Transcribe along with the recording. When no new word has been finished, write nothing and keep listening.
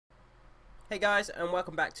Hey guys, and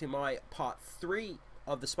welcome back to my part 3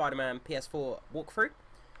 of the Spider-Man PS4 walkthrough.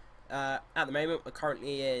 At the moment, we're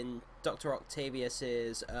currently in Dr.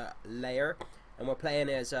 Octavius's lair, and we're playing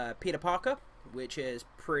as Peter Parker, which is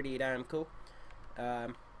pretty damn cool. I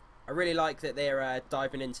really like that they're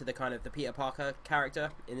diving into the kind of the Peter Parker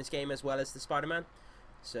character in this game as well as the Spider-Man.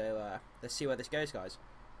 So let's see where this goes, guys.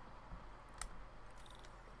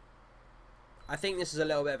 I think this is a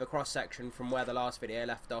little bit of a cross-section from where the last video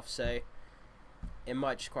left off, so it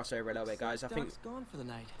might just cross over a little bit, guys. I think Doc's gone for the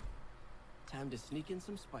night. Time to sneak in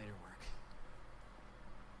some spider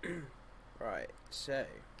work. Right, so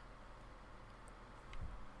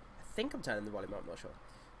I think I'm turning the volume up, I'm not sure.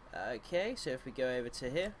 Okay, so if we go over to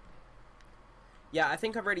here. Yeah, I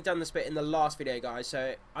think I've already done this bit in the last video, guys,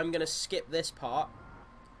 so I'm going to skip this part.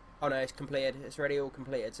 Oh no, it's completed. It's already all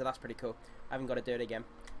completed, so that's pretty cool. I haven't got to do it again.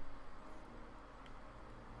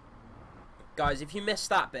 Guys, if you missed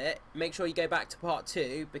that bit, make sure you go back to part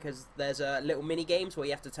 2, because there's little mini games where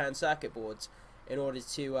you have to turn circuit boards in order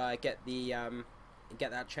to get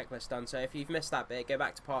that checklist done. So if you've missed that bit, go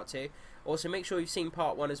back to part 2. Also, make sure you've seen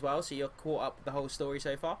part 1 as well, so you're caught up with the whole story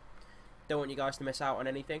so far. Don't want you guys to miss out on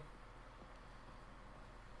anything.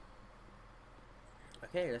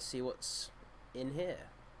 Okay, let's see what's in here.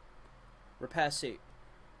 Repair suit.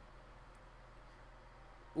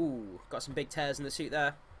 Ooh, got some big tears in the suit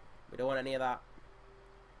there. We don't want any of that.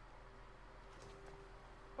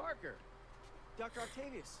 Parker! Dr.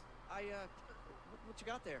 Octavius! What you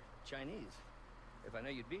got there? Chinese. If I know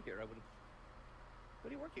you'd be here, I would've... What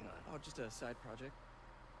are you working on? Oh, just a side project.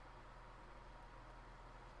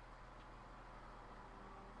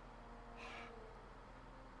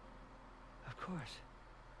 Of course.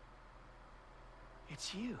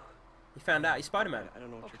 It's you. You found out he's Spider-Man. I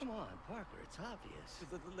don't know what Oh, come on, Parker, it's obvious.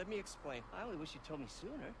 Let me explain. I only wish you'd told me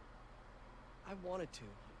sooner. I wanted to.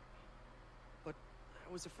 But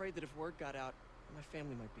I was afraid that if word got out, my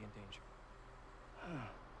family might be in danger.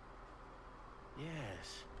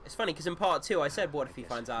 Yes. It's funny, because in part 2 I said, what if he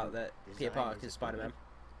guess finds out that Peter design Parker is is Spider-Man?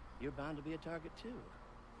 You're bound to be a target, too.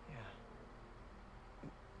 Yeah.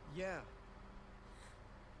 Yeah.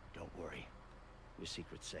 Don't worry. Your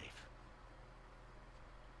secret's safe.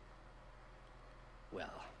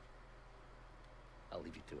 Well, I'll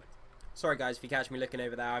leave you to it. Sorry guys if you catch me looking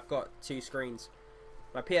over there, I've got 2 screens.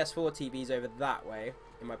 My PS4 TV's over that way,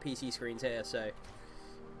 and my PC screen's here, so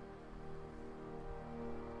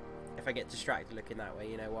if I get distracted looking that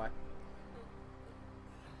way, you know why.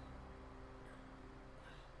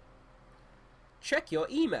 Check your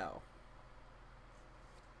email.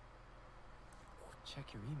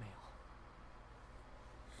 Check your email.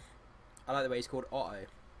 I like the way he's called Otto.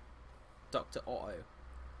 Dr. Otto.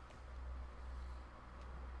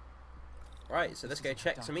 Right, so let's go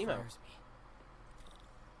check some email.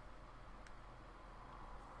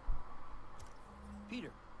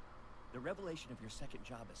 Peter, the revelation of your second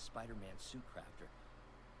job as Spider-Man suit crafter,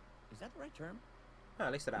 is that the right term? Oh,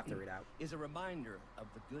 at least I'd have to read out. Is a reminder of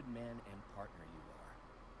the good man and partner you are.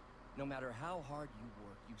 No matter how hard you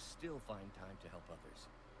work, you still find time to help others.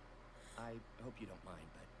 I hope you don't mind,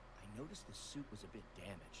 but I noticed the suit was a bit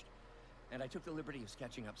damaged, and I took the liberty of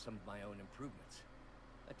sketching up some of my own improvements.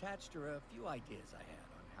 Attached are a few ideas I had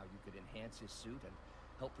on how you could enhance his suit and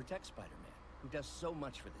help protect Spider-Man, who does so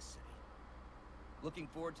much for this city. Looking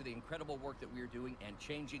forward to the incredible work that we're doing and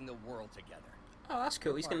changing the world together. Oh, that's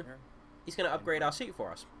cool. He's gonna upgrade our suit for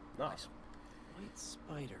us. Nice. White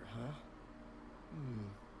spider, huh?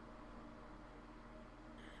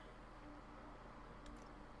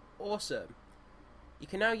 Awesome. You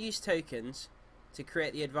can now use tokens to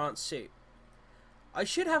create the advanced suit. I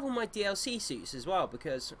should have all my DLC suits as well,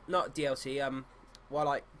 because not DLC. Well,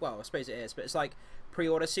 I suppose it is, but it's like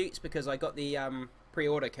pre-order suits, because I got the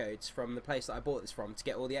pre-order codes from the place that I bought this from to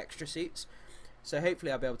get all the extra suits. So hopefully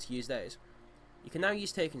I'll be able to use those. You can now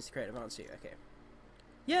use tokens to create an advanced suit. Okay.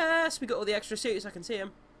 Yes, we got all the extra suits. I can see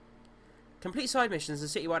them. Complete side missions and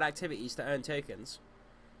citywide activities to earn tokens.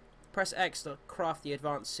 Press X to craft the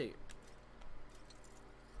advanced suit.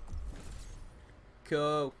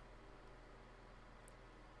 Cool.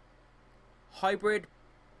 Hybrid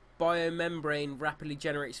biomembrane rapidly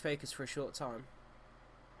generates focus for a short time.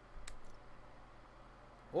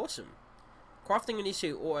 Awesome. Crafting a new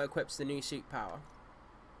suit auto-equips the new suit power.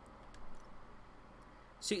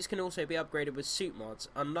 Suits can also be upgraded with suit mods.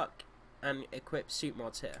 Unlock and equip suit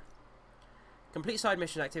mods here. Complete side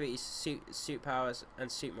mission activities, suit powers,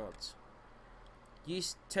 and suit mods.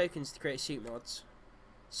 Use tokens to create suit mods.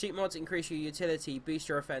 Suit mods increase your utility, boost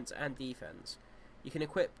your offense and defense. You can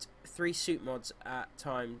equip 3 suit mods at a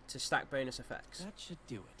time to stack bonus effects. That should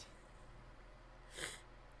do it.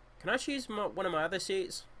 Can I choose one of my other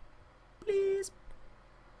suits? Please.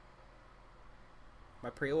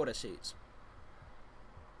 My pre-order suits.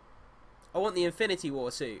 I want the Infinity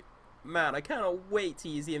War suit. Man, I cannot wait to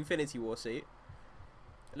use the Infinity War suit.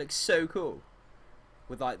 It looks so cool.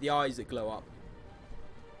 With like the eyes that glow up.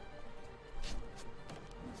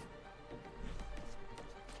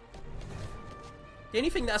 The only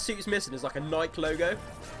thing that suit's missing is like a Nike logo.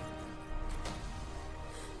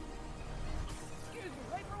 Excuse me,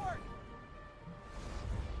 late for work.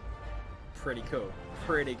 Pretty cool.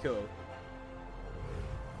 Pretty cool.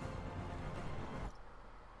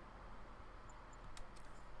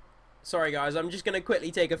 Sorry guys, I'm just going to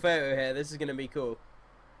quickly take a photo here. This is going to be cool.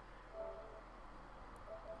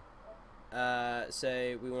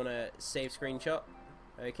 So we want to save screenshot.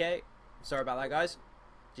 Okay. Sorry about that guys.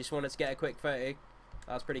 Just wanted to get a quick photo.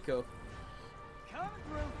 That was pretty cool. Coming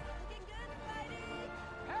through. Looking good, Spidey.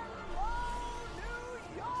 Hello,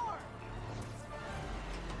 New York.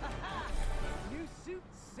 New suit,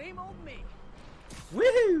 same old me.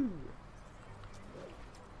 Woohoo!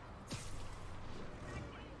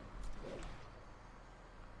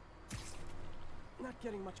 Not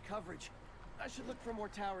getting much coverage. I should look for more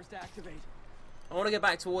towers to activate. I want to go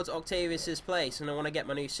back towards Octavius's place and I want to get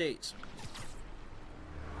my new suits.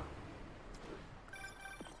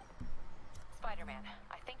 Spider-Man,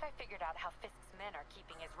 I think I figured out how Fisk's men are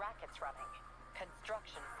keeping his rackets running.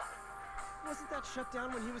 Construction sites. Wasn't that shut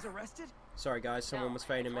down when he was arrested? Sorry guys, someone was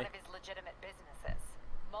phoning me. One of his legitimate businesses.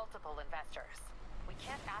 Multiple investors. We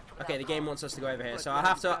can't act without Okay, the game wants us to go over here, But so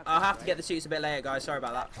I'll have to get the suits a bit later, guys. Sorry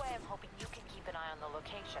about that. That's why I'm hoping you can keep an eye on the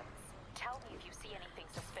locations. Tell me if you see anything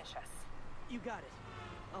suspicious. You got it.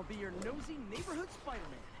 I'll be your nosy neighborhood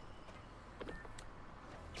Spider-Man.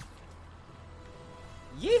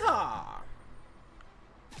 Yeehaw!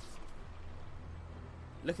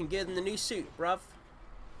 Looking good in the new suit, bruv.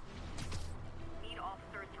 Need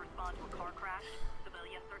officers to respond to a car crash.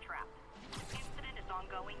 Civilians are trapped. Incident is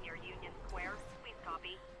ongoing near Union Square. Please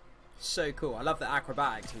copy. So cool. I love the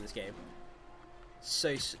acrobatics in this game.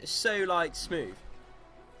 So like smooth.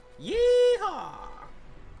 Yeehaw!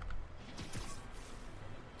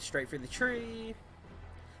 Straight through the tree.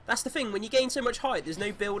 That's the thing. When you gain so much height, there's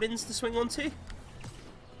no buildings to swing onto.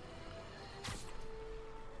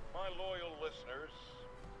 My loyal listeners,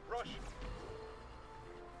 rush.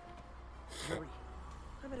 Hurry.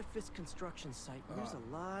 I'm at a Fisk construction site. And there's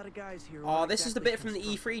a lot of guys here. who Oh, aren't this is the exactly bit from the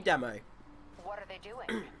construction. E3 demo. What are they doing?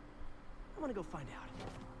 I'm gonna go find out.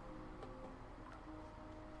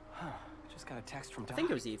 Just got a text from Doc. I think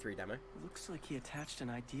it was the E3 demo. Looks like he attached an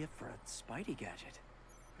idea for a Spidey gadget.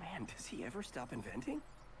 Man, does he ever stop inventing?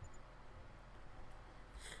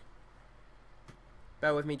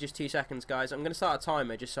 Bear with me just 2 seconds, guys. I'm going to start a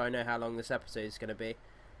timer just so I know how long this episode is going to be.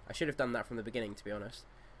 I should have done that from the beginning, to be honest.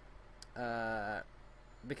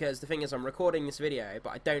 Because the thing is, I'm recording this video, but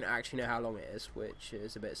I don't actually know how long it is, which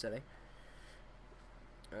is a bit silly.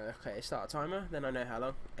 Okay, start a timer, then I know how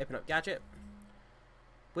long. Open up gadget.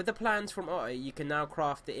 With the plans from Otto, you can now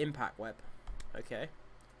craft the impact web. Okay.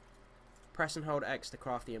 Press and hold X to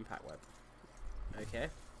craft the impact web. Okay.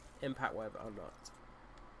 Impact web unlocked.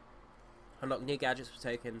 Unlock new gadgets with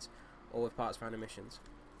tokens or with parts found in missions.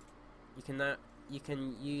 You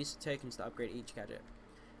can use tokens to upgrade each gadget.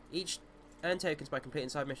 Each earn tokens by completing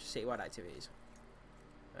side mission citywide activities.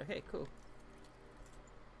 Okay, cool.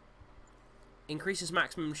 Increases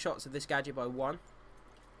maximum shots of this gadget by 1.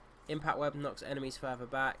 Impact web knocks enemies further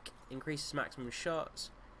back. Increases maximum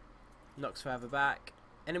shots. Knocks further back.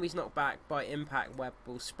 Enemies knocked back by impact web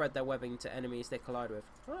will spread their webbing to enemies they collide with.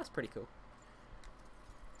 Oh, that's pretty cool.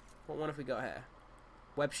 What one have we got here?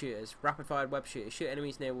 Web shooters. Rapid fire web shooters. Shoot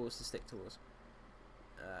enemies near walls to stick towards.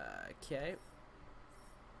 Okay.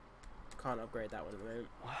 Can't upgrade that one at the moment.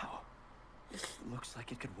 Wow. This looks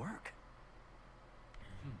like it could work.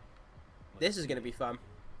 This is going to be fun.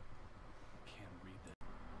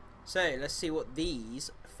 So, let's see what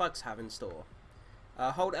these thugs have in store.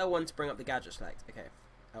 Hold L1 to bring up the gadget select. Okay,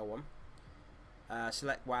 L1.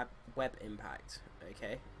 Select web impact.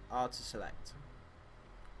 Okay, R to select.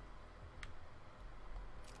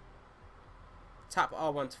 Tap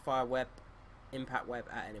R1 to fire impact web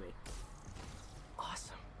at enemy.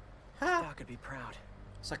 Awesome. Ha! Doc could be proud.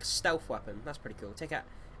 It's like a stealth weapon. That's pretty cool. Take out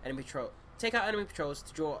enemy patrols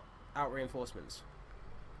to draw out reinforcements.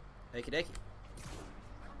 Okie dokie.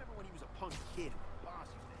 I remember when he was a punk kid. Boss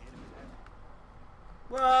used to hand him his head.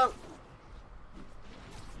 Whoa!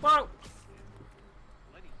 Whoa!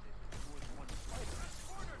 Lenny says there's more than one spider.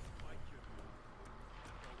 Order,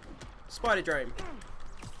 Spider drone.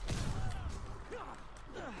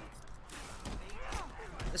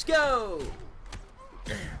 Let's go!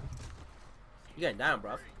 You're going down,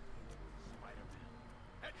 bruv.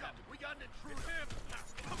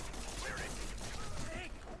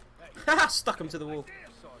 Haha, stuck him to the wall.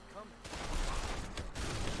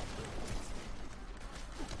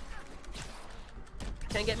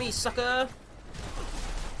 Can't get me, sucker!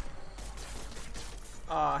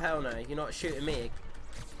 Oh, hell no, you're not shooting me.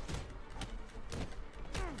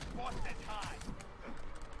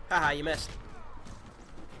 Haha, you missed.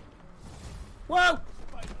 Whoa!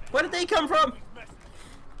 Where did they come from?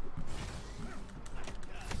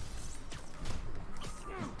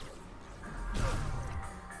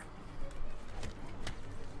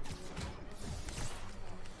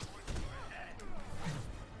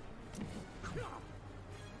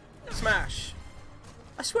 Smash!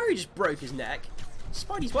 I swear he just broke his neck.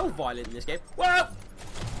 Spidey's well violent in this game. Whoa!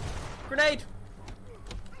 Grenade!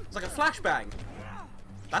 It's like a flashbang.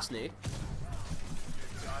 That's new.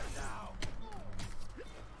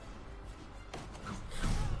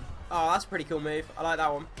 Oh, that's a pretty cool move. I like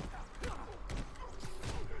that one.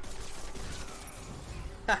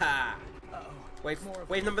 Haha!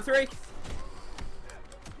 Wave number 3.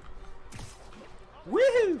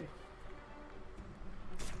 Woohoo!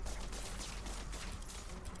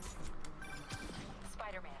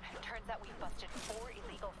 Spider-Man, turns out we busted 4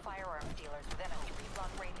 illegal firearms dealers within a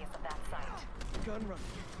 3-block radius of that site. Gun run.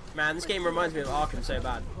 Man, this game reminds me of Arkham so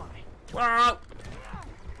bad. Whoa!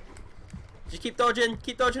 Just keep dodging,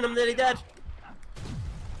 I'm nearly dead.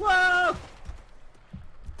 Whoa!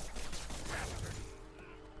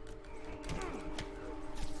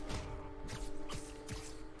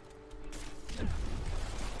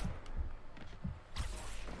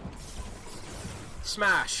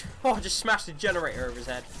 Smash! Oh, I just smashed the generator over his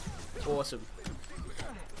head. Awesome.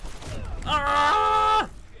 Ah!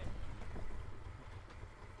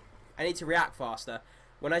 I need to react faster.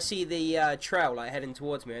 When I see the trail like heading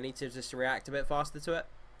towards me, I need to just react a bit faster to it.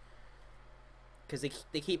 Because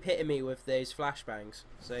they keep hitting me with those flashbangs.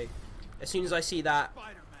 So as soon as I see that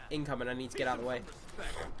incoming, I need to get out of the way.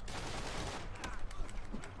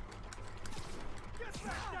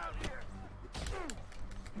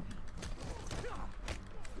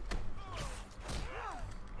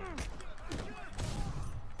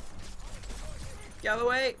 Get out of the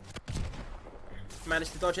way!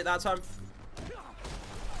 Managed to dodge it that time.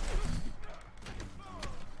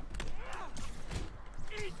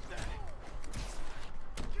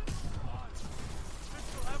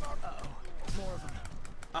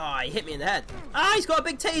 Ah, he hit me in the head. Ah, he's got a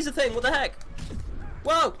big taser thing. What the heck?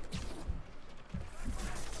 Whoa!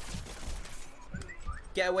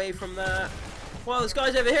 Get away from that. Whoa, there's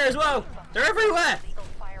guys over here as well. They're everywhere. Illegal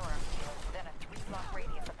firearms dealers within a 3-block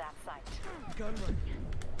radius of that site. Gun run.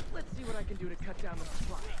 Let's see what I can do to cut down the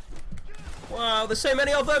supply. Wow, there's so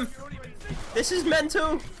many of them. This is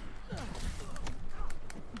mental.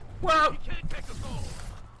 Wow.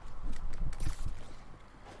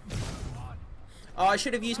 Oh, I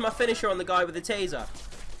should have used my finisher on the guy with the taser.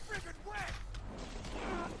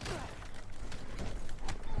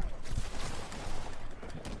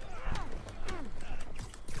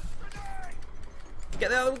 Get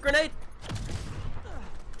the other grenade.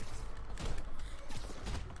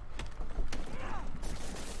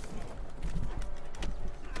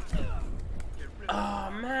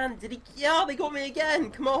 Oh man, did he? Yeah, they got me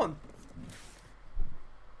again. Come on.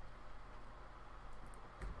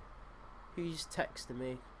 Who's texting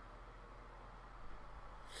me?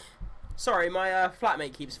 Sorry, my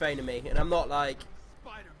flatmate keeps phoning me, and I'm not like.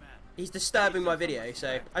 He's disturbing my video,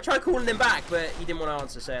 so I tried calling him back, but he didn't want to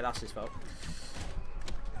answer, so that's his fault.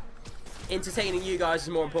 Entertaining you guys is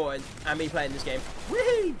more important, and me playing this game.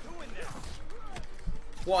 Woohoo!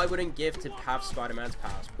 What I wouldn't give to have Spider-Man's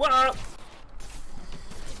powers. Whoa!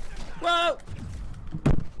 Whoa!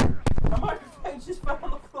 My microphone just fell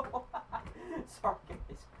on the floor. Sorry,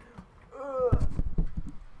 guys. Ugh.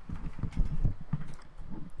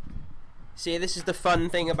 See, this is the fun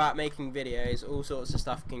thing about making videos. All sorts of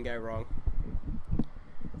stuff can go wrong.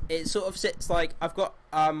 It sort of sits like I've got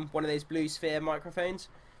one of those blue sphere microphones,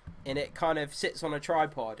 and it kind of sits on a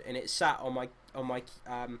tripod, and it's sat on my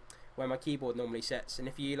where my keyboard normally sits. And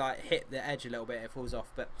if you like hit the edge a little bit, it falls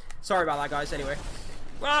off. But sorry about that, guys. Anyway,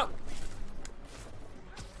 whoa.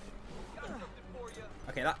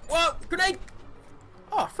 Okay, that. Whoa! Grenade!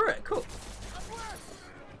 Oh, I threw it. Cool.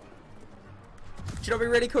 Do you know what would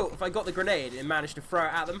be really cool? If I got the grenade and managed to throw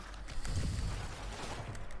it at them.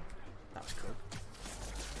 That was cool.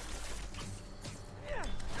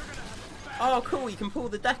 Oh, cool. You can pull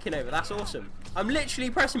the decking over. That's awesome. I'm literally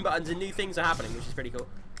pressing buttons and new things are happening, which is pretty cool.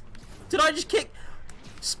 Did I just kick?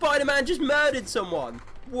 Spider-Man just murdered someone.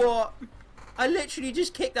 What? I literally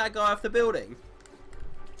just kicked that guy off the building.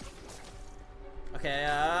 Okay,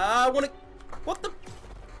 I want to... What the...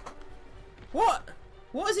 What?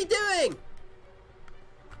 What is he doing?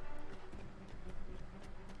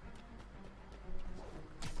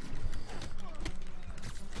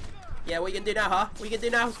 Yeah, what are you gonna do now, huh? What are you gonna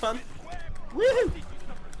do now? It's fun. Woohoo!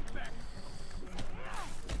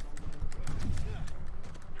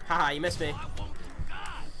 Haha, you missed me.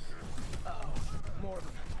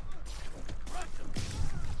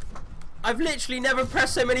 I've literally never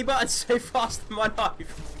pressed so many buttons so fast in my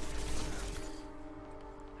life.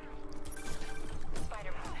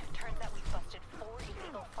 Spider-Man, turns out we busted 4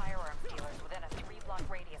 illegal firearms dealers within a 3-block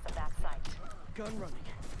radius of that site. Gun running.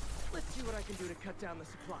 Let's see what I can do to cut down the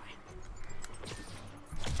supply.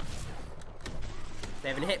 They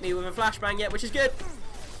haven't hit me with a flashbang yet, which is good.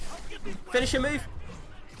 Finishing move.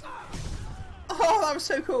 Oh, that was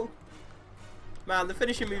so cool. Man, the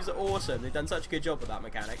finishing moves are awesome. They've done such a good job with that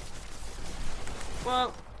mechanic.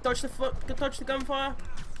 Well, dodge the gunfire.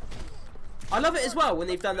 I love it as well when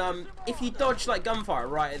they've done if you dodge like gunfire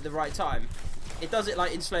right at the right time, it does it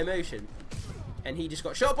like in slow motion. And he just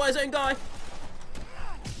got shot by his own guy.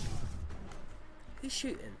 Who's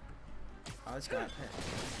shooting? Oh, this guy up here.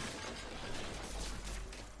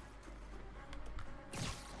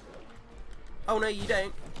 Oh no, you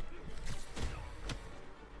don't.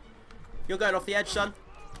 You're going off the edge, son.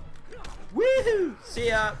 Woohoo! See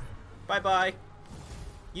ya. Bye bye.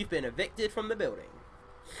 You've been evicted from the building.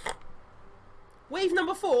 Wave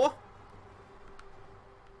number 4.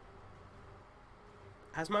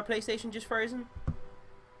 Has my PlayStation just frozen?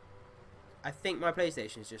 I think my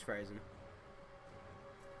PlayStation's just frozen.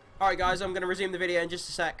 Alright guys, I'm going to resume the video in just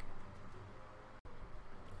a sec.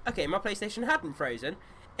 Okay, my PlayStation hadn't frozen.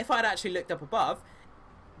 If I'd actually looked up above,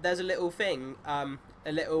 there's a little thing, a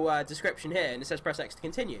little description here, and it says press X to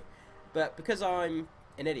continue. But because I'm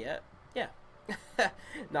an idiot, yeah.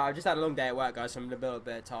 No, I've just had a long day at work, guys, so I'm a little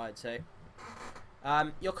bit tired, so...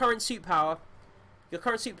 your current suit power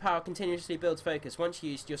continuously builds focus. Once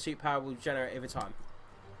used, your suit power will generate over time.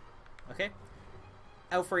 Okay?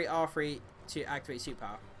 L3, R3 to activate suit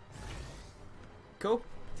power. Cool?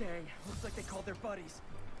 Dang, looks like they called their buddies.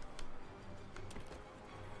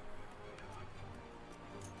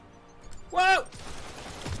 Whoa!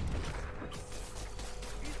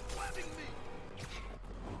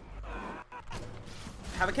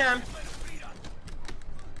 Have a cam.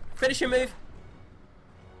 Finish your move.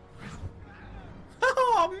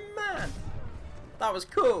 Oh man, that was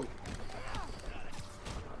cool.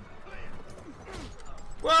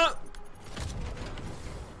 Whoa!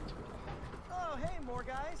 Oh, hey, more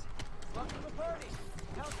guys. Welcome to the party.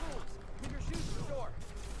 House rules. Leave your shoes at the door.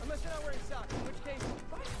 Unless you're not wearing socks, in which case,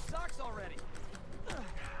 buy some socks already.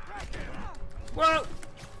 Whoa!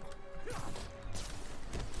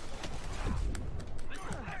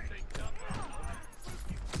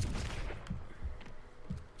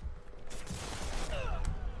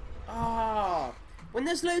 Ah, when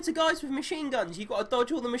there's loads of guys with machine guns, you got to dodge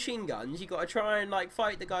all the machine guns. You got to try and like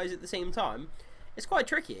fight the guys at the same time. It's quite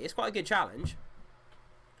tricky. It's quite a good challenge.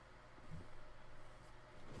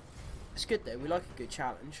 It's good though. We like a good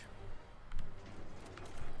challenge.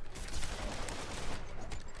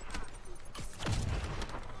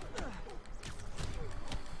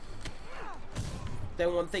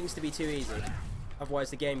 Don't want things to be too easy, otherwise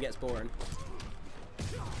the game gets boring.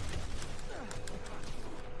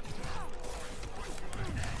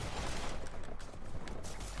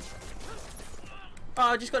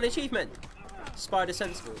 Oh, I just got an achievement. Spider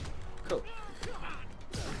sensible. Cool.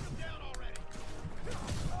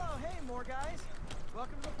 Oh, hey, more guys.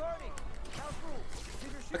 Welcome to the party. House rules.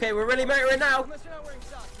 Leave your shoes Okay, we're really motoring now. unless you're not wearing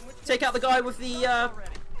socks, in which Take out the guy with the already.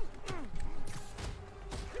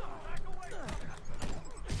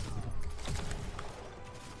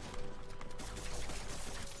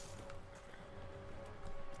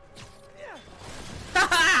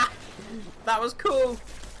 That was cool.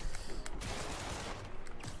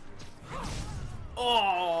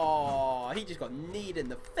 Oh, he just got kneed in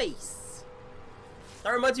the face. That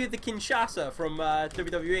reminds me of the Kinshasa from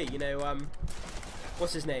WWE. You know,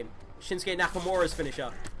 what's his name? Shinsuke Nakamura's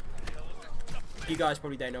finisher. You guys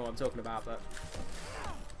probably don't know what I'm talking about, but...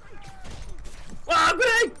 Oh,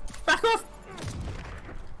 grenade! Back off!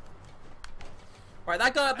 Right,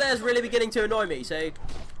 that guy up there is really beginning to annoy me, so...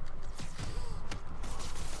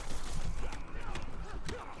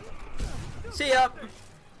 See ya!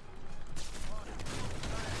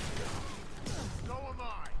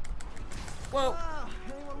 Whoa!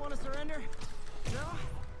 Anyone want to surrender? No?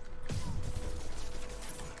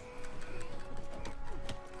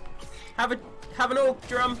 Have an orc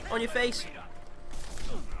drum on your face.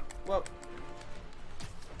 Whoa.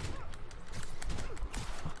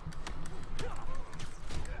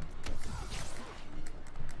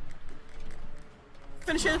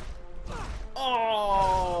 Finisher.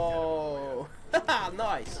 Oh,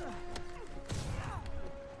 nice.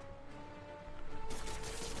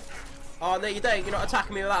 Oh no, you don't. You're not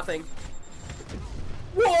attacking me with that thing.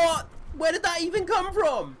 What? Where did that even come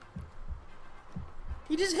from?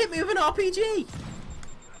 You just hit me with an RPG.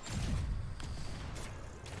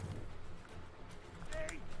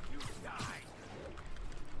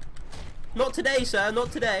 Not today, sir.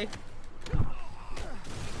 Not today.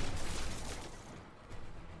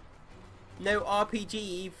 No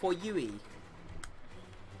RPG for Yui.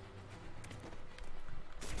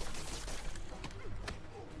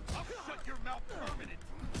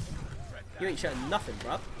 You ain't shutting nothing,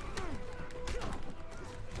 bruv.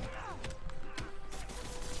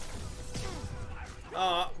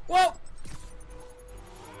 Whoa!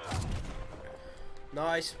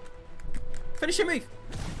 Nice. Finish your move.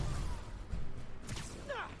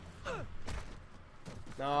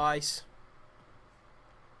 Nice.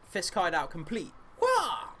 Fisk hideout complete.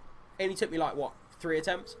 Wah! Only took me like what, 3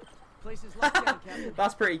 attempts? Place is locked down, Captain.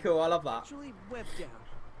 That's pretty cool. I love that. Actually, webbed down.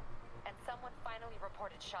 And someone finally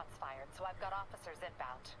reported shots fired, so I've got officers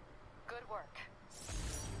inbound. Good work.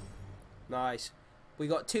 Nice. We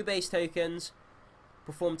got 2 base tokens.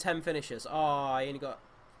 Perform 10 finishes. Oh, I only got...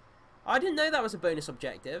 I didn't know that was a bonus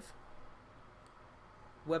objective.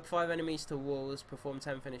 Web 5 enemies to walls. Perform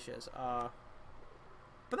 10 finishes. But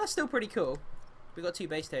that's still pretty cool. We got 2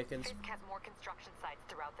 base tokens. Fisk has more construction sites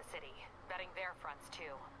throughout the city, vetting their fronts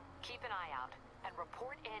too. Keep an eye out and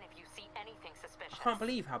report in if you see anything suspicious. I can't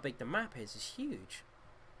believe how big the map is. It's huge.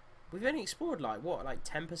 We've only explored like what, like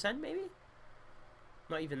 10% maybe?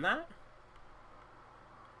 Not even that?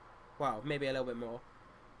 Wow, maybe a little bit more.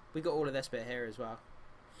 We got all of this bit here as well.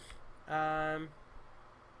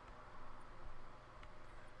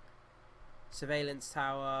 Surveillance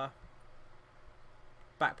tower.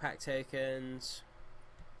 Backpack tokens.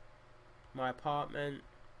 My apartment.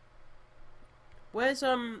 Where's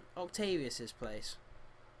Octavius's place?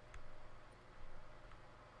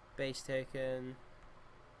 Base token.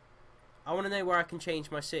 I want to know where I can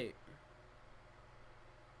change my suit.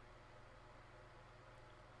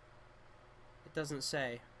 It doesn't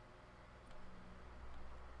say.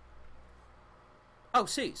 Oh,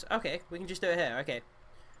 suits. Okay, we can just do it here. Okay.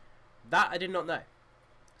 That I did not know.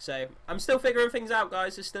 So, I'm still figuring things out,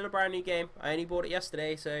 guys. It's still a brand new game. I only bought it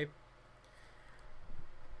yesterday, so...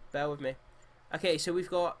 bear with me. Okay, so we've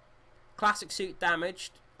got classic suit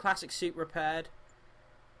damaged, classic suit repaired,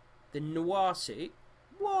 the noir suit.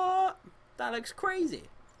 What? That looks crazy.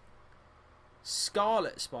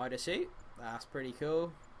 Scarlet spider suit. That's pretty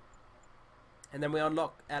cool. And then we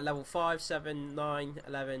unlock at level 5, 7, 9,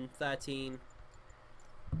 11, 13.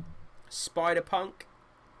 Spider punk.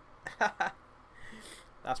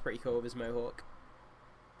 That's pretty cool with his mohawk.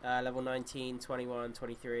 Level 19, 21,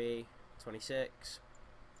 23, 26.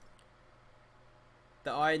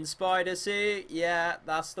 The Iron Spider suit. Yeah,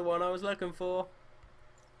 that's the one I was looking for.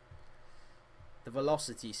 The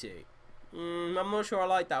Velocity suit. I'm not sure I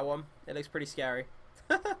like that one. It looks pretty scary.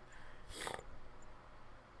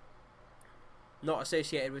 Not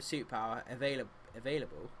associated with suit power.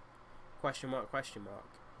 Available? Question mark, question mark.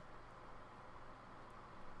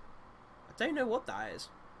 I don't know what that is.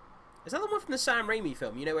 Is that the one from the Sam Raimi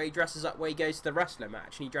film? You know, where he dresses up, where he goes to the wrestler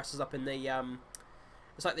match and he dresses up in the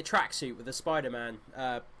it's like the tracksuit with the Spider-Man.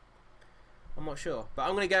 I'm not sure, but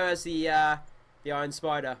I'm gonna go as the Iron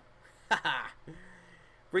Spider.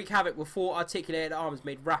 Wreak havoc with 4 articulated arms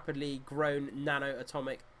made rapidly grown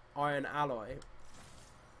nano-atomic iron alloy.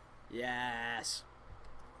 Yes.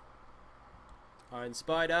 Iron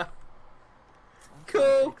Spider.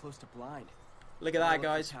 Cool. Pretty close to blind. Look at that,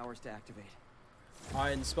 guys. Towers to activate.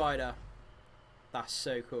 Iron Spider. That's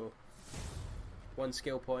so cool. 1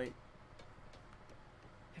 skill point.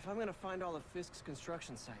 If I'm gonna find all of Fisk's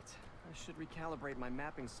construction sites, I should recalibrate my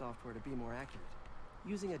mapping software to be more accurate.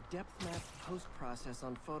 Using a depth map post-process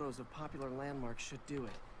on photos of popular landmarks should do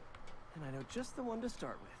it. And I know just the one to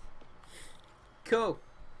start with. Cool.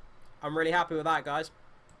 I'm really happy with that, guys.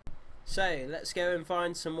 So, let's go and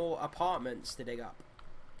find some more apartments to dig up.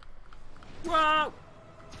 Whoa!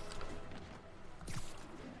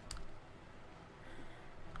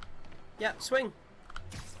 Yep, swing.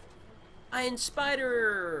 Iron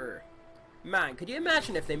Spider! Man, could you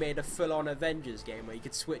imagine if they made a full-on Avengers game where you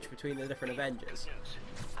could switch between the different Avengers?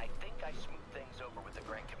 I think I smoothed things over with the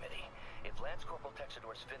grant committee. If Lance Corporal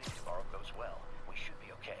Texador's fitting tomorrow goes well, we should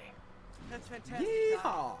be okay. That's fantastic.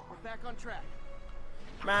 Yeehaw! We're back on track.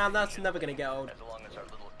 Man, that's never gonna get old. As long as our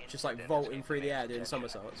little Just like vaulting through the air doing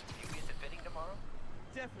somersaults. You get to fitting tomorrow?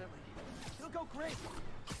 Definitely. It'll go great.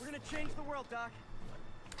 We're gonna change the world, Doc.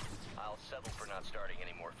 I'll settle for not starting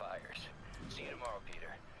any more fires. See you tomorrow, Peter.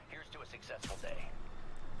 Here's to a successful day.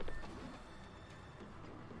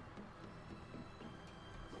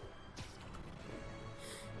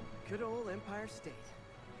 Good old Empire State.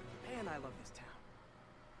 Man, I love this town.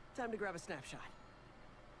 Time to grab a snapshot.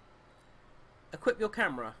 Equip your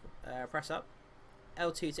camera. Press up.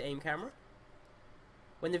 L2 to aim camera.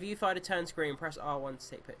 When the viewfinder turns green, press R1 to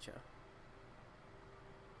take picture.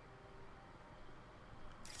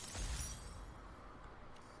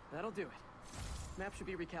 That'll do it. Map should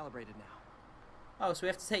be recalibrated now. Oh, so we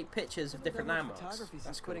have to take pictures of different landmarks. Photography That's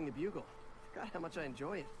since cool. quitting the Bugle. Forgot how much I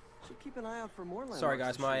enjoy it. Should keep an eye out for more landmarks. Sorry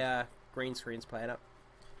guys, to my green screen's playing up.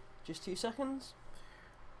 Just 2 seconds.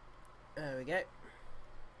 There we go.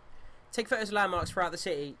 Take photos of landmarks throughout the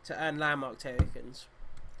city to earn landmark tokens.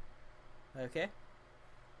 Okay.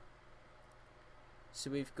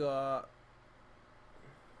 So we've got...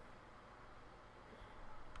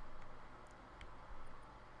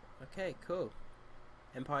 Okay, cool.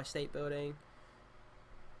 Empire State Building.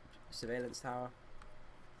 Surveillance Tower.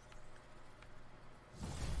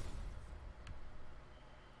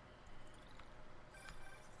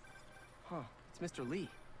 Huh, it's Mr. Lee.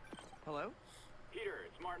 Hello? Peter,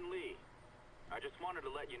 it's Martin Lee. I just wanted to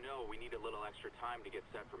let you know we need a little extra time to get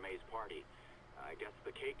set for May's party. I guess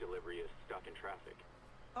the cake delivery is stuck in traffic.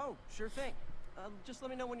 Oh, sure thing. Just let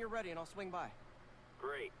me know when you're ready and I'll swing by.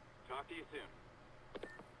 Great. Talk to you soon.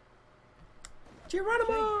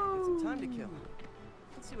 Geronimo! Hey, got some time to kill.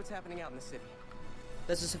 Let's see what's happening out in the city.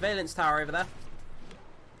 There's a surveillance tower over there.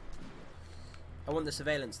 I want the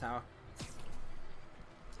surveillance tower.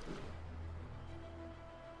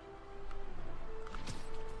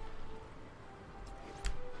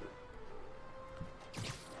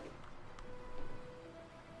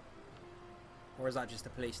 Or is that just a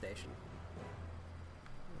police station?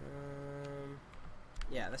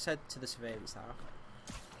 Yeah, let's head to the surveillance tower.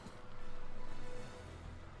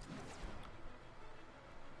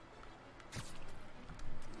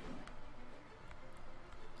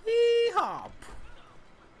 Yeehaw!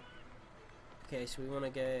 Okay, so we want to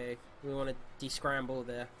go. We want to descramble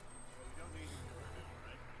the.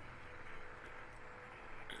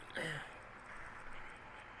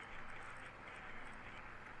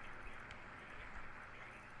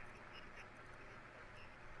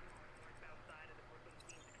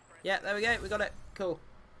 Yeah, there we go. We got it. Cool.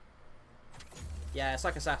 Yeah, it's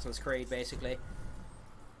like Assassin's Creed, basically.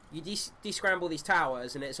 You descramble these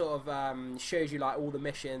towers, and it sort of shows you like all the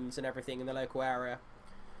missions and everything in the local area.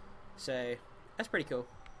 So that's pretty cool.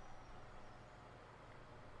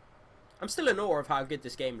 I'm still in awe of how good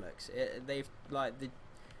this game looks. They've like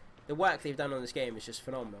the work they've done on this game is just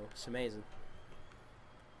phenomenal. It's amazing.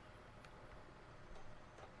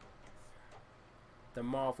 The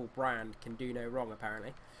Marvel brand can do no wrong,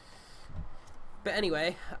 apparently. But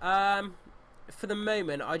anyway, for the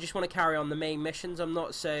moment, I just want to carry on the main missions. I'm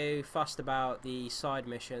not so fussed about the side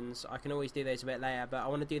missions. I can always do those a bit later, but I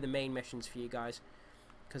want to do the main missions for you guys,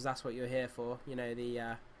 because that's what you're here for. You know,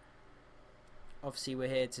 the obviously we're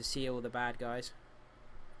here to see all the bad guys.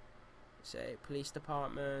 So, police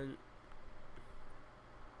department,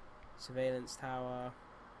 surveillance tower.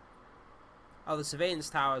 Oh, the surveillance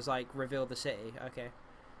towers like reveal the city. Okay.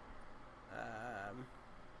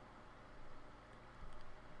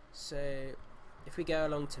 So, if we go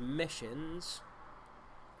along to missions,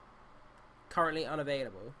 currently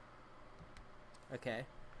unavailable. Okay.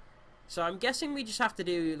 So I'm guessing we just have to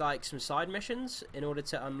do like some side missions in order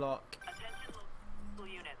to unlock. Attention, local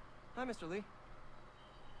units. Hi, Mr. Lee.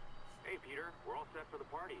 Hey, Peter. We're all set for the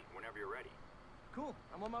party whenever you're ready. Cool,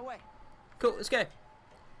 I'm on my way. Cool, let's go.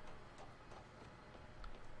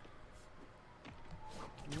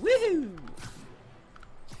 Woohoo!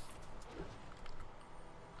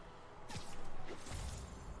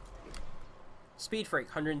 Speed Freak,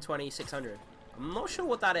 120, 600. I'm not sure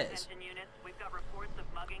what that is. Attention units, we've got reports of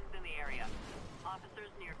muggings in the area. Officers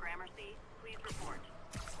near Gramercy, please report.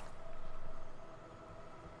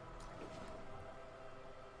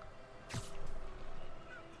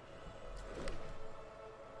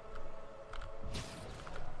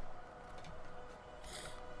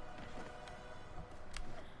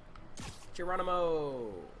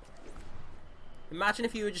 Geronimo! Imagine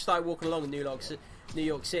if you were just like walking along in New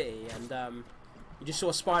York City and you just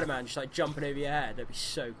saw Spider-Man just like jumping over your head. That'd be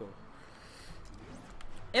so cool.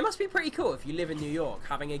 It must be pretty cool if you live in New York,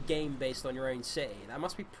 having a game based on your own city. That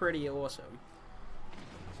must be pretty awesome.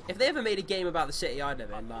 If they ever made a game about the city I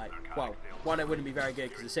live in, like, well, one, it wouldn't be very good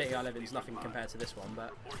because the city I live in is nothing compared to this one,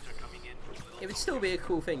 but it would still be a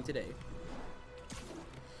cool thing to do.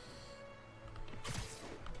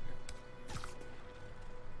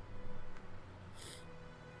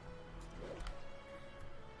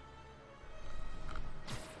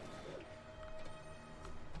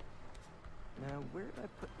 where did I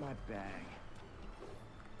put my bag?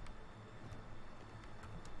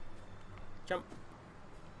 Jump.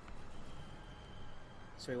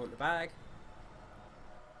 So we want the bag.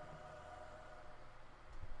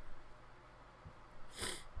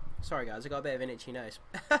 Sorry guys, I got a bit of an itchy nose.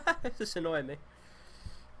 It's just annoying me.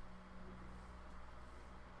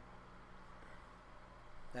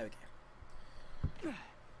 There we go.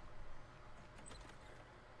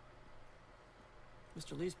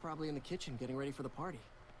 Mr. Lee's probably in the kitchen getting ready for the party.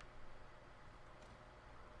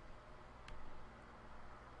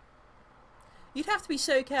 You'd have to be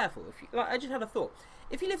so careful. If you, like, I just had a thought.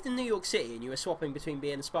 If you lived in New York City and you were swapping between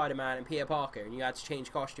being Spider-Man and Peter Parker and you had to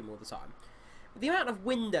change costume all the time, with the amount of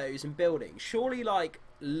windows and buildings, surely like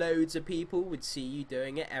loads of people would see you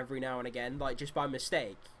doing it every now and again, like just by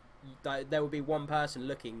mistake. There would be one person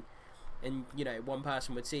looking, and you know one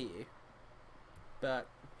person would see you. But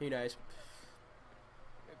who knows?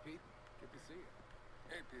 Hey, Pete. Good to see you.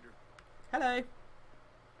 Hey, Peter. Hello.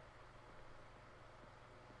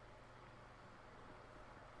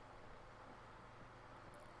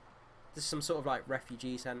 This is some sort of like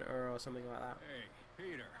refugee center or something like that. Hey,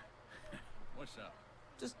 Peter. What's up?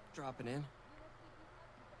 Just dropping in.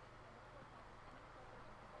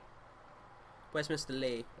 Where's Mr.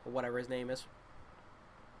 Lee, or whatever his name is?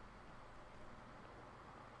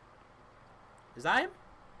 Is that him?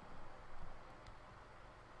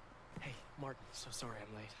 Hey, Martin, so sorry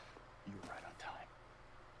I'm late. You were right on time.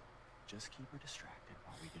 Just keep her distracted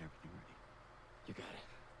while we get everything ready. You got it.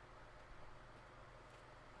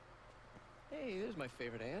 Hey, there's my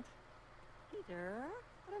favorite aunt. Peter,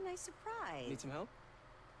 what a nice surprise. Need some help?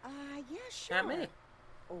 Yeah, sure. Not me.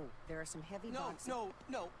 Oh, there are some heavy No, boxes.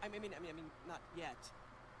 no. I mean, not yet.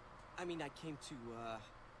 I mean, I came to,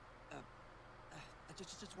 I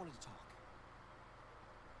just wanted to talk.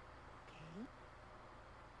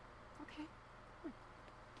 Okay.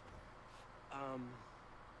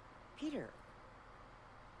 Peter,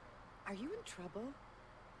 are you in trouble?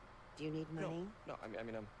 Do you need money? No, I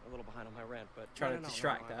mean, I'm a little behind on my rent, but... Trying to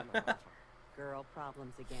distract her. I'm fine. Girl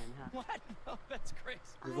problems again, huh? What? No, that's crazy.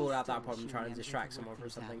 We've all had that still problem wish trying to you never distract did someone work from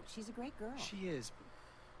things out. something. She's a great girl. She is.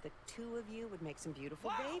 The two of you would make some beautiful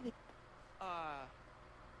Wow. babies.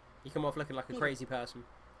 You come off looking like a crazy person.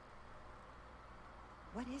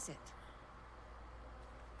 What is it?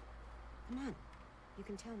 Come on, you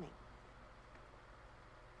can tell me.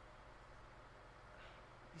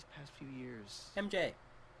 These past few years, MJ.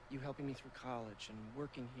 you helping me through college and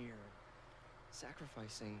working here,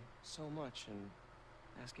 sacrificing so much and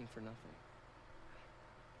asking for nothing.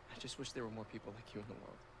 I just wish there were more people like you in the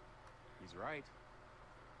world. He's right.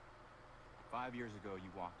 5 years ago,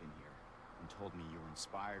 you walked in here and told me you were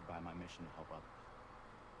inspired by my mission to help others.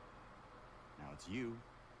 Now it's you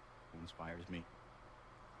who inspires me.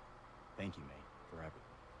 Thank you, mate, for everything.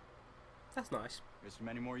 That's nice. Here's for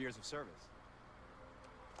many more years of service.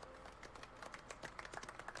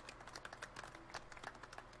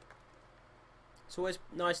 It's always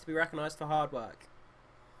nice to be recognised for hard work.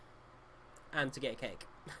 And to get a cake.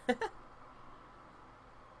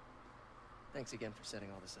 Thanks again for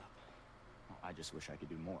setting all this up. Well, I just wish I could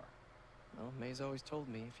do more. Well, May's always told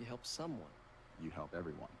me if you help someone, You help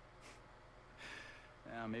everyone.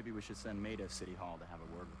 Maybe we should send May to City Hall to have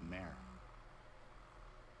a word with the mayor.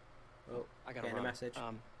 Oh, I got getting a message.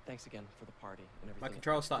 Thanks again for the party and everything. My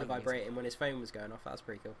control started Really vibrating when his phone was going off. That's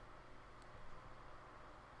pretty cool.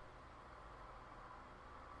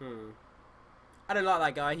 I don't like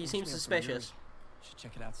that guy. He seems suspicious. Should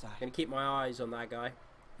check it outside. Gonna keep my eyes on that guy.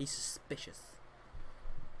 He's suspicious.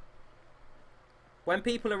 When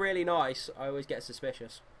people are really nice, I always get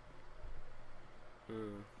suspicious.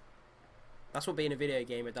 That's what being a video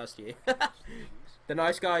gamer does to you. The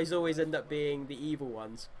nice guys always end up being the evil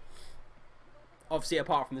ones. Obviously,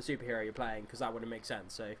 apart from the superhero you're playing, because that wouldn't make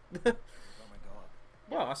sense. So,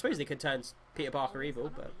 well, I suppose they could turn Peter Parker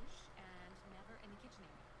evil, but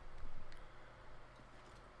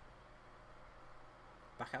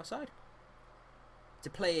back outside to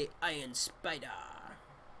play Iron Spider.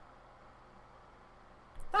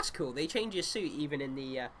 That's cool. They change your suit even in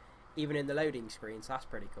the loading screens. That's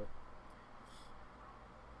pretty cool.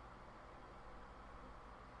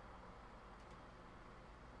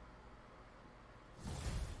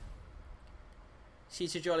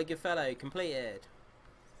 She's a jolly good fellow. Completed.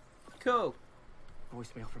 Cool.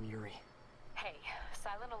 Voicemail from Yuri. Hey,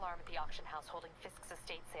 silent alarm at the auction house holding Fisk's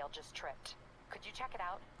estate sale just tripped. Could you check it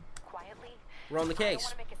out? Quietly? We're on the I don't case.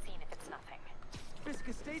 want to make a scene if it's nothing. Fisk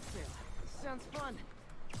estate sale. Sounds fun.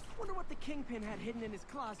 Wonder what the Kingpin had hidden in his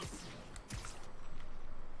closets.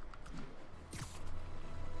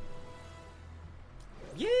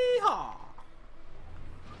 Yeehaw!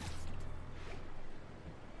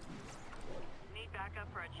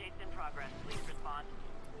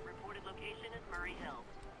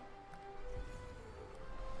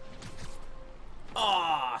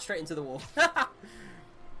 straight into the wall.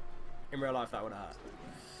 In real life, that would have hurt.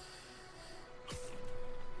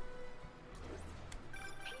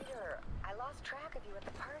 Peter, I lost track of you at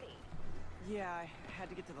the party. Yeah, I had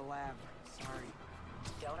to get to the lab. Sorry.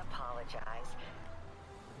 Don't apologize.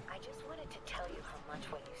 I just wanted to tell you how much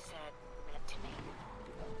what you said meant to me.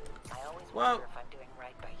 I always wonder if I'm doing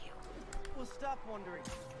right by you. Well, stop wondering.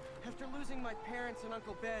 After losing my parents and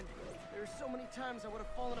Uncle Ben, there are so many times I would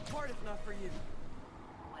have fallen apart if not for you.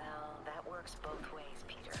 Well, that works both ways,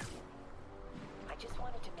 Peter. I just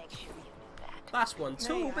wanted to make sure you knew that. That's one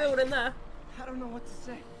tall May, building there. I don't know what to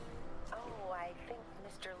say. Oh, I think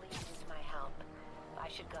Mr. Lee needs my help. I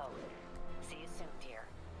should go. See you soon, dear.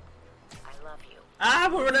 I love you. Ah,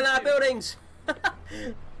 we're running out of buildings.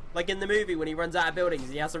 Like in the movie when he runs out of buildings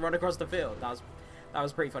and he has to run across the field. That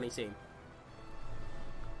was a pretty funny scene.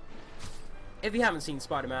 If you haven't seen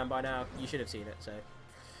Spider-Man by now, you should have seen it, so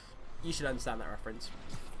you should understand that reference.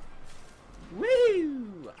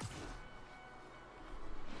 Woo!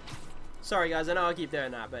 Sorry guys, I know I keep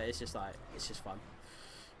doing that, but it's just like, it's just fun.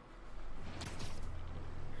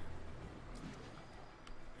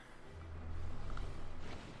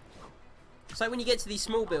 It's like when you get to these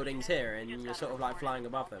small buildings here and you're sort of like flying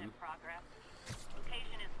above them.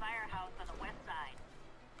 Location is Firehouse on the west side.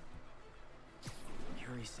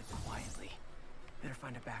 Yuri sits quietly. Better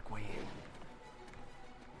find a back way in.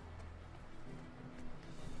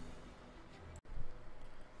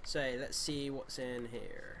 So let's see what's in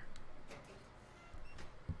here.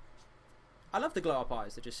 I love the glow up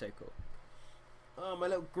eyes, they're just so cool. Oh, my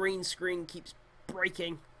little green screen keeps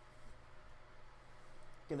breaking.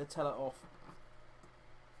 Gonna tell it off.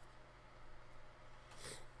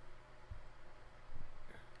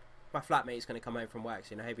 My flatmate's gonna come home from work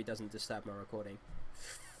soon. I hope he doesn't disturb my recording.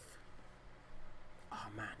 Oh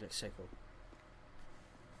man, it looks so cool.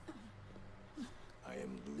 I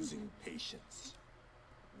am losing patience.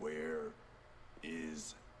 Where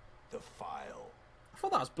is the file? I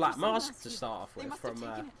thought that was Black Mask to start off with from,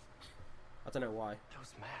 I don't know why.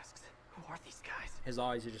 Those masks. Who are these guys? His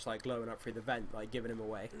eyes are just like glowing up through the vent, like giving him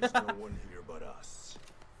away. There's no one here but us.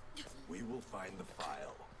 We will find the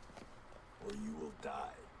file, or you will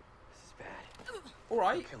die. This is bad.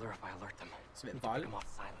 Alright. Kill her if I alert them. It's a bit Need to violent. pick them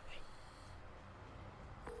off silently.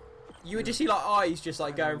 You would just see like eyes just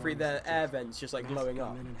like going through the air vents, just like glowing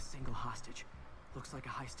up. Men and a single hostage. Looks like a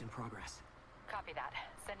heist in progress. Copy that.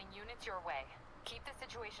 Sending units your way. Keep the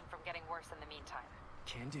situation from getting worse in the meantime.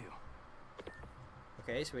 Can do.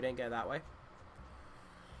 Okay, so we didn't go that way.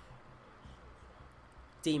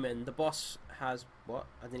 Demon, the boss has what?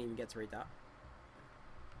 I didn't even get to read that.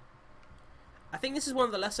 I think this is one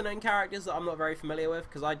of the lesser known characters that I'm not very familiar with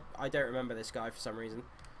because I don't remember this guy for some reason.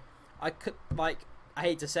 I could like I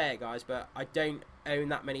hate to say it guys, but I don't own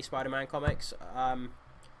that many Spider-Man comics. I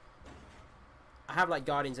have like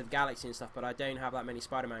Guardians of the Galaxy and stuff, but I don't have that many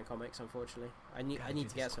Spider-Man comics unfortunately. I need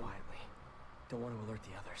to get some. Quietly. Don't want to alert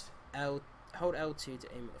the others. Hold L2 to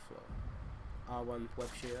aim at the floor. R1 web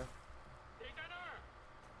shooter.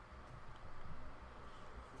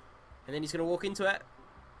 And then he's gonna walk into it.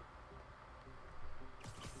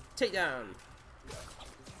 Take down.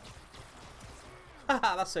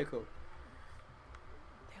 Haha, that's so cool.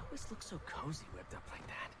 They always look so cozy whipped up like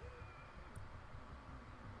that.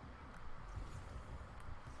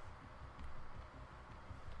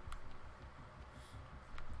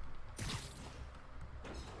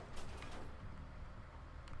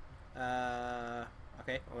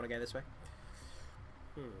 Okay, I want to go this way.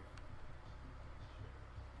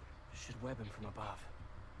 Should web him from above.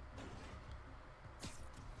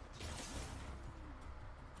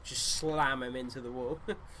 Just slam him into the wall.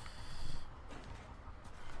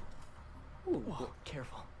 Ooh. Whoa,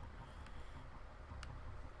 careful.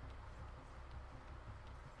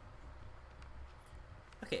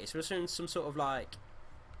 Okay, so we're doing some sort of like...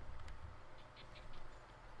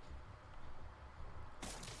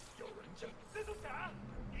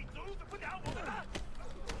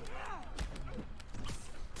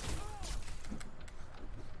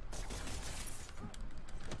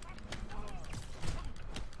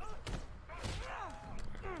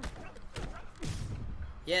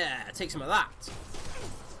 Yeah, take some of that.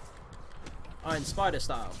 Iron Spider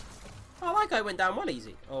style. Oh, that guy went down well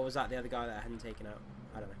easy. Or was that the other guy that I hadn't taken out?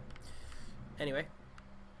 I don't know. Anyway.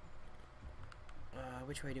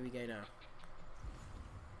 Which way do we go now?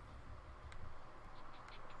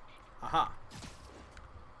 Aha.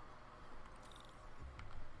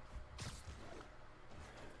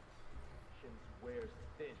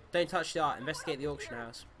 Don't touch the art. Investigate the auction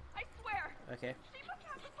house. I swear. Okay. She must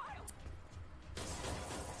have the file.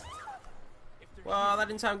 Well, that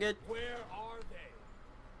didn't sound good. Where are they?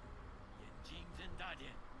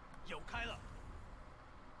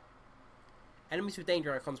 Enemies with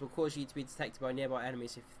danger icons will cause you to be detected by nearby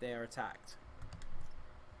enemies if they are attacked.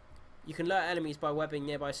 You can lure enemies by webbing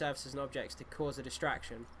nearby surfaces and objects to cause a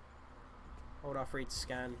distraction. Hold R3 to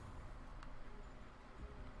scan.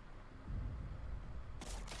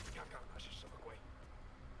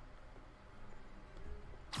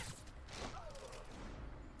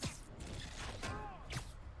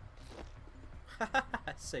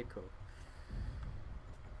 That's so cool.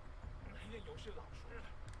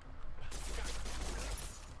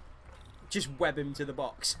 Just web him to the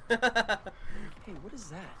box. Hey, what is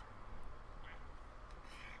that?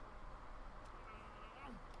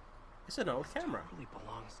 It's an old camera. Totally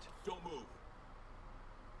belongs to... Don't move.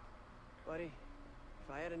 Buddy,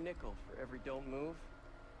 if I had a nickel for every don't move...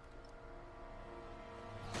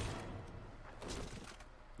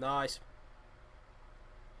 Nice.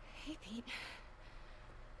 Hey, Pete.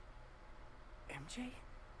 MJ?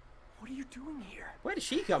 What are you doing here? Where did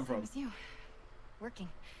she come Same from? as you. Working.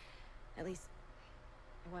 At least,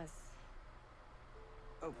 it was.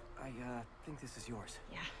 Oh, I think this is yours.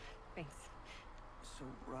 Yeah, thanks. So,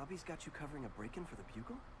 Robbie's got you covering a break-in for the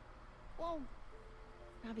Bugle? Well,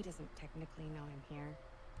 Robbie doesn't technically know I'm here.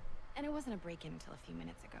 And it wasn't a break-in until a few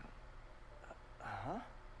minutes ago. Uh-huh?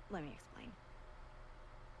 Let me explain.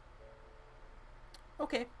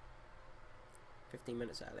 Okay. 15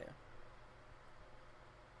 minutes earlier.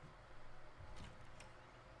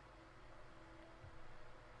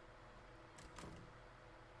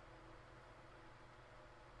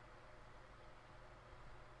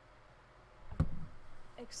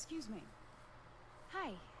 Excuse me.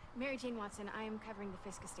 Hi, Mary Jane Watson. I am covering the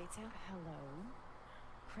Fisk estate sale. Hello.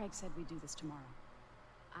 Craig said we'd do this tomorrow.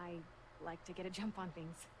 I like to get a jump on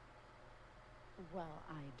things. Well,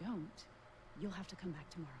 I don't. You'll have to come back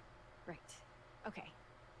tomorrow. Right. Okay.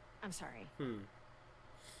 I'm sorry.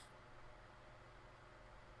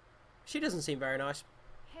 She doesn't seem very nice.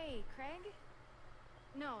 Hey, Craig?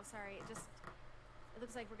 No, sorry. It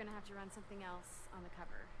looks like we're gonna have to run something else on the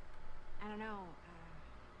cover. I don't know.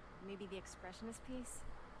 Maybe the expressionist piece?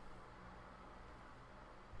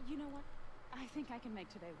 You know what? I think I can make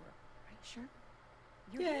today work. Right, sure.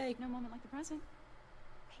 You're Yay. here. No moment like the present.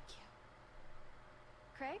 Thank you.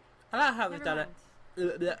 Craig? I like how they've Never done mind.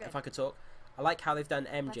 it. Good. If I could talk. I like how they've done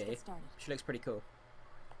Let's MJ. get started. She looks pretty cool.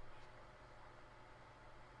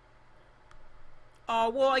 Oh,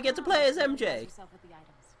 well, I get to play as MJ. Yourself with the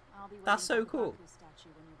items. I'll be That's waiting so for the cool. Baku statue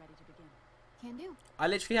when you're ready to begin. Can do. I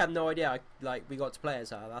literally had no idea. We got to play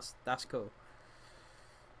as her. That's cool.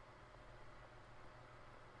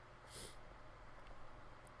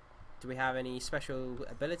 Do we have any special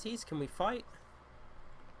abilities? Can we fight?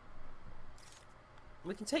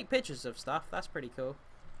 We can take pictures of stuff. That's pretty cool.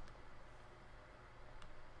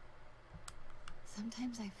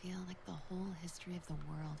 Sometimes I feel like the whole history of the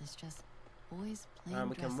world is just boys playing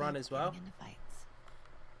We can dress run up, as well. getting into fights.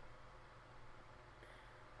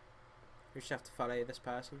 We just have to follow this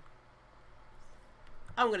person.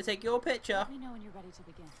 I'm going to take your picture. Let me know when you're ready to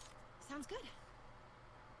begin. Sounds good.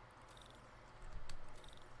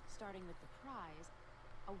 Starting with the prize,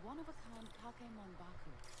 a one-of-a-kind Kakemon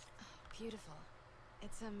Baku. Oh, beautiful.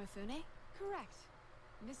 It's a Mifune? Correct.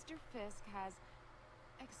 Mr. Fisk has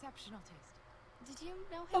exceptional taste. Did you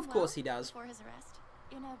know him Of course he does. before his arrest?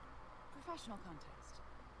 In a professional context.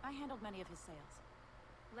 I handled many of his sales.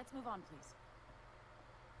 Let's move on, please.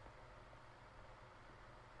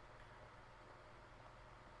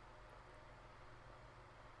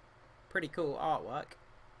 Pretty cool artwork.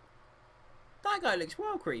 That guy looks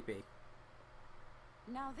well creepy.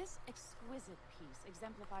 Now this exquisite piece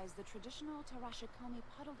exemplifies the traditional Tarashikomi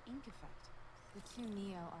puddled ink effect. The two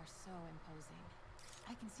Neo are so imposing.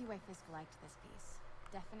 I can see why Fisk liked this piece.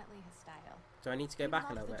 Definitely his style. So I need to go He back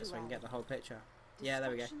a loves little the bit so I can get the whole picture. Destruction Yeah,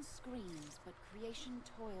 there we go. screams, but creation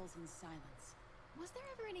toils in silence. Was there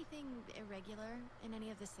ever anything irregular in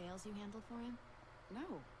any of the sales you handled for him?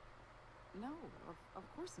 No. No, of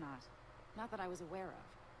course not. Not that I was aware of.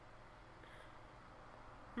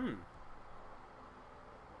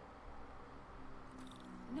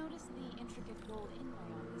 Notice the intricate gold inlay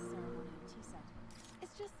on this ceremonial tea set.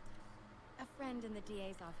 It's just a friend in the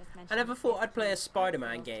DA's office mentioned. I never thought I'd play a Fisk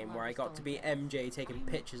Spider-Man sales game to where I got to be stolen MJ taking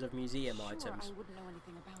pictures of museum Sure, items. I wouldn't know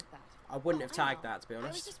anything about that. I wouldn't have Oh, I tagged know. that, to be I was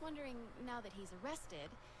honest. just wondering, now that he's arrested,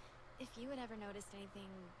 if you had ever noticed anything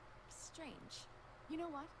strange. You know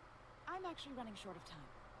what? I'm actually running short of time.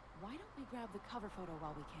 Why don't we grab the cover photo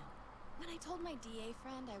while we can? When I told my DA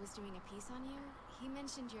friend I was doing a piece on you, he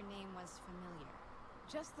mentioned your name was familiar.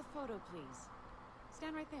 Just the photo, please.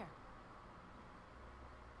 Stand right there.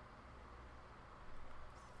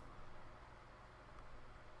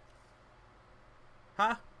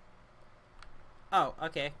 Oh,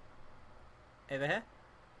 okay. Over here?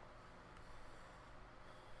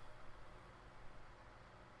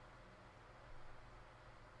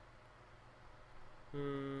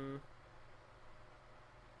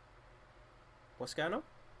 What's going on?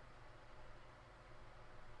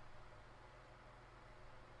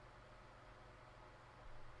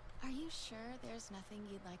 Are you sure there's nothing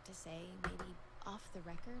you'd like to say, maybe off the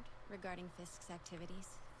record, regarding Fisk's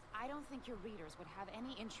activities? I don't think your readers would have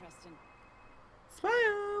any interest in...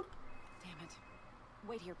 Smile! Damn it.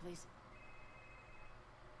 Wait here, please.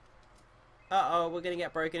 Uh-oh, we're gonna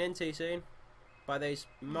get broken into soon. By those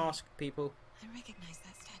masked people. I recognize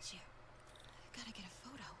that statue. I gotta get a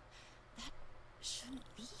photo. That shouldn't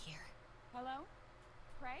be here. Hello?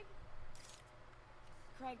 Craig?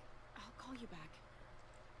 Craig, I'll call you back.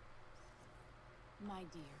 My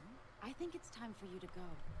dear, I think it's time for you to go.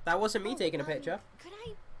 That wasn't me taking a picture. Could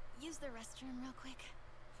I use the restroom real quick?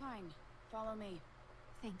 Fine. Follow me.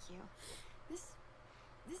 Thank you. This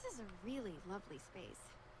is a really lovely space.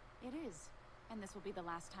 It is. And this will be the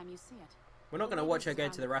last time you see it. We're not going to watch her go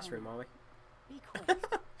to the restroom, are we? Be quick.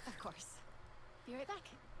 Of course. Be right back.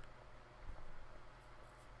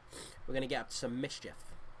 We're going to get up to some mischief.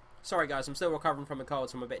 Sorry, guys. I'm still recovering from a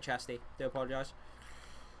cold, so I'm a bit chesty. Do apologise.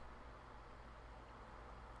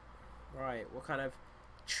 Right. What kind of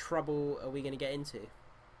trouble are we going to get into?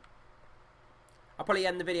 I'll probably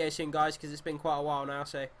end the video soon, guys, because it's been quite a while now,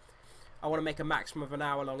 so I want to make a maximum of an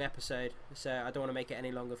hour-long episode, so I don't want to make it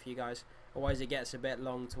any longer for you guys. Otherwise, it gets a bit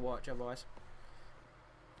long to watch, otherwise.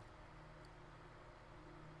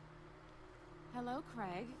 Hello,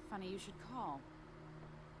 Craig. Funny you should call.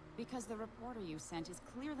 Because the reporter you sent is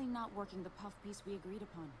clearly not working the puff piece we agreed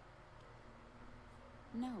upon.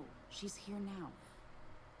 No, she's here now.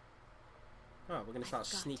 Oh, we're going to start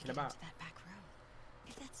sneaking about. That back room.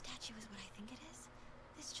 If that statue is what I think it is,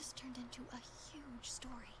 this just turned into a huge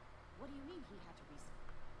story. What do you mean he had to reason?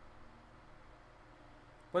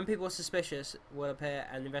 When people are suspicious, will appear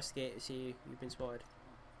and investigate to see you've been spotted.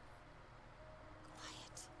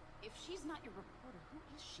 Quiet. If she's not your reporter, who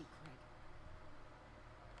is she, Craig?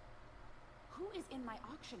 Who is in my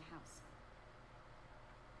auction house?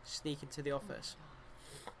 Sneak into the office.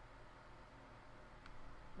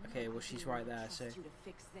 Okay, well she's right there, so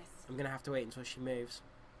I'm gonna have to wait until she moves.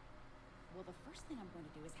 Well, the first thing I'm going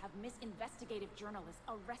to do is have Miss Investigative Journalist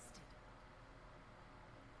arrested.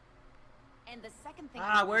 And the second thing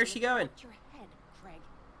where is she going? Your head, Craig.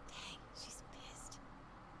 Dang, she's pissed.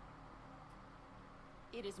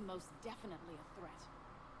 It is most definitely a threat.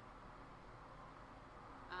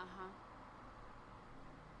 Uh-huh.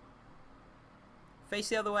 Face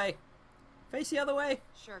the other way. Face the other way.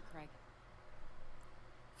 Sure, Craig.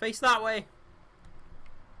 Face that way.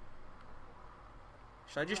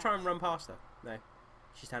 Should I just try and run past her? No.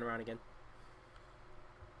 She's turning around again.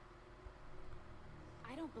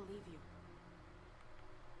 I don't believe you.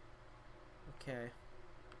 Okay.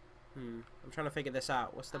 I'm trying to figure this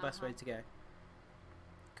out. What's the best way to go?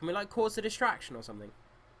 Can we, like, cause a distraction or something?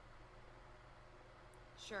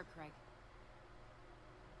 Sure, Craig.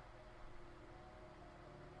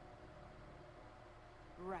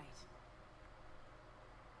 Right.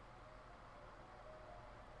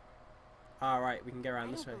 Alright, we can go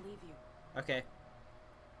around this way. I don't believe you. Okay.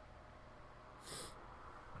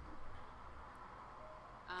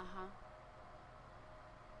 Uh-huh.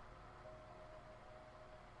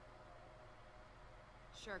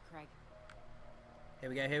 Sure, Craig. Here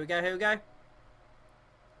we go, here we go, here we go.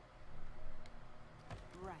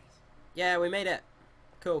 Right. Yeah, we made it.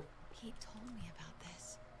 Cool. Pete told me about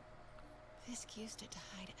this. Fisk used it to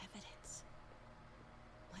hide evidence.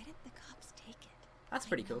 Why didn't the cops take it? That's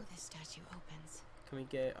pretty cool. I know this statue opens. Can we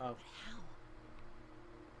go? Oh. But how?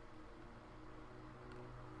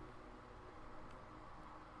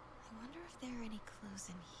 I wonder if there are any clues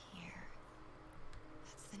in here.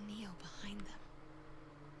 That's the Neo behind them.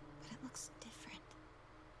 But it looks different.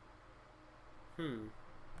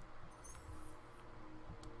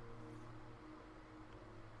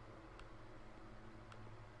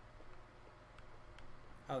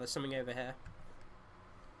 Oh, there's something over here.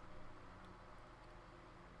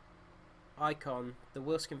 Icon, the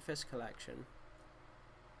Wilson Fisk collection.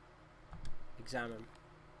 Examine.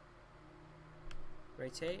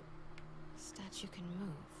 Rotate. Statue can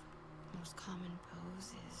move. Most common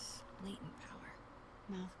pose is latent power.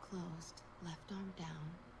 Mouth closed, left arm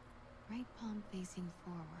down, right palm facing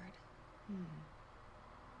forward.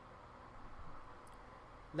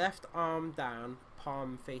 Left arm down,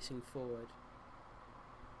 palm facing forward.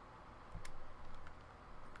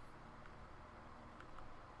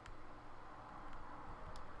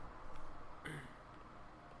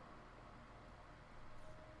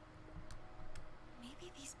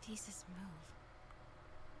 pieces move?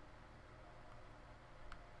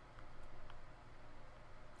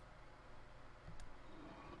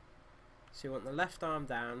 So you want the left arm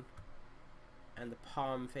down and the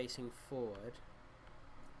palm facing forward.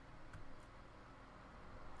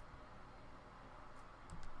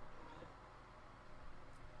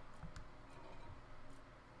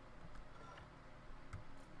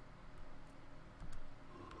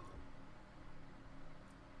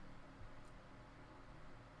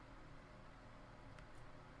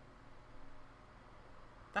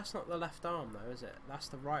 That's not the left arm though, is it? That's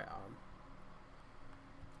the right arm.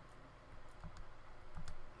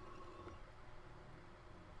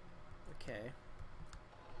 Okay.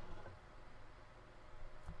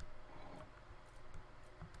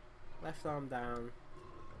 Left arm down.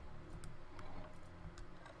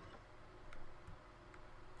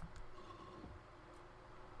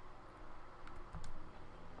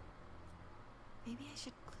 Maybe I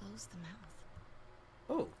should close the mouth.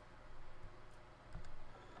 Oh.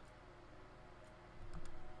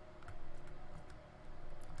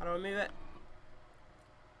 How do I move it?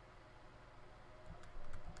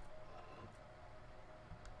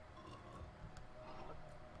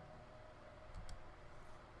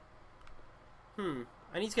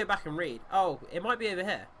 I need to go back and read. Oh, it might be over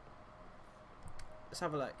here. Let's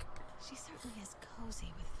have a look. She certainly is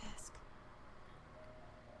cozy with Fisk.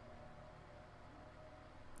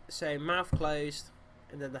 So, mouth closed,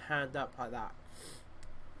 and then the hand up like that.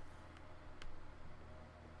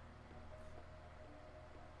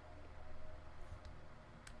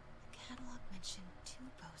 The catalog mentioned 2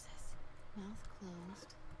 poses. Mouth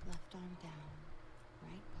closed, left arm down,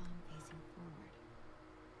 right palm facing forward.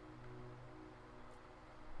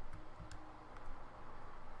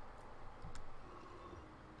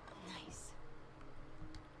 Nice.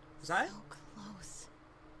 Is that it? So close,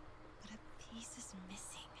 but a piece is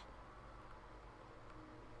missing.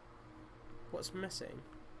 What's missing?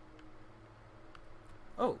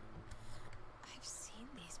 Oh. I've seen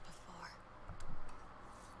these before.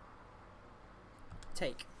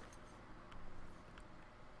 Take.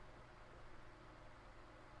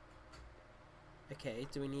 Okay,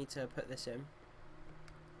 do we need to put this in?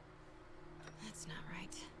 That's not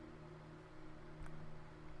right.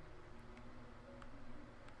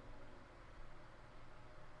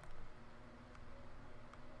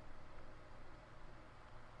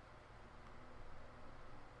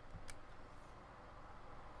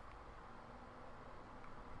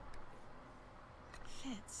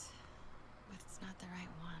 Fits, but it's not the right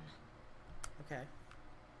one. Okay.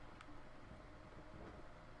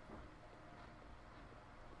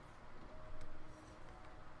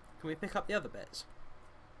 Can we pick up the other bits?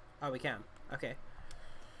 Oh, we can. Okay.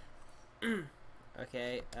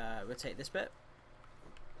 Okay, we'll take this bit.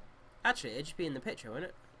 Actually, it'd just be in the picture,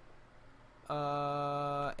 wouldn't it?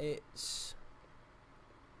 It's...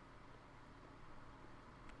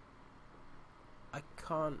 I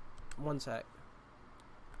can't... One sec.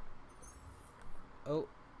 Oh.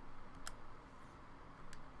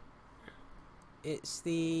 It's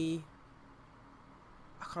the...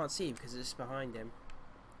 I can't see because it's behind him.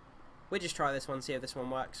 We'll just try this one, see if this one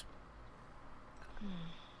works.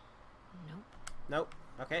 Nope. Nope.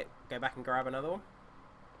 Okay, go back and grab another one.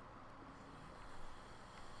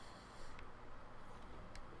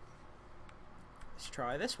 Let's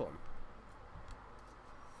try this one.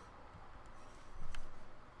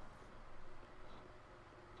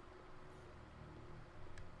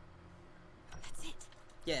 That's it.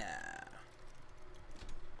 Yeah.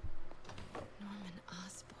 Norman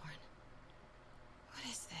Osborn. What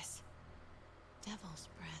is this? Devil's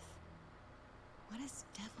breath. What is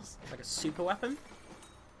devil's... Like a super weapon?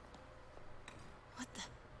 What the...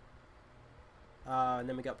 And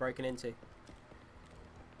then we got broken into.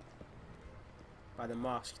 By the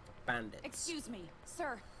masked bandits. Excuse me,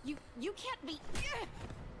 sir. You can't be...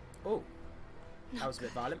 Oh. That was a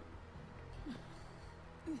bit violent.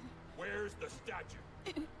 Where's the statue?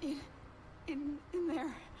 In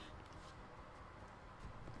there.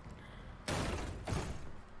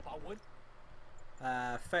 Forward.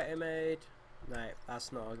 Photo mode. No,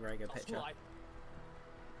 that's not a very good picture. Slide.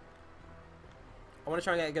 I want to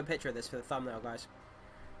try and get a good picture of this for the thumbnail, guys.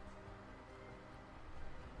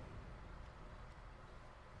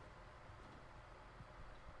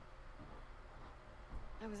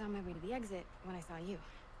 I was on my way to the exit when I saw you.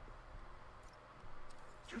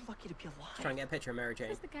 You're lucky to be alive. Let's try and get a picture of Mary Jane.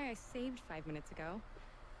 Who's the guy I saved 5 minutes ago?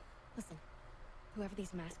 Listen, whoever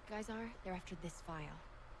these masked guys are, they're after this file.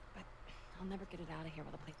 But I'll never get it out of here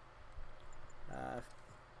while the place...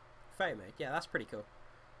 Photo mode. Yeah, that's pretty cool.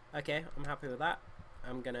 Okay, I'm happy with that.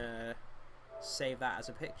 I'm gonna Save that as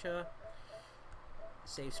a picture.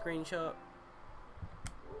 Save screenshot.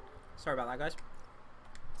 Sorry about that, guys.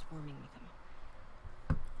 It's warming with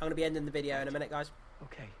him. I'm gonna be ending the video in a minute, guys.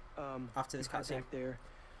 Okay. After this you hide cutscene. back there.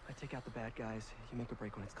 I take out the bad guys. You make a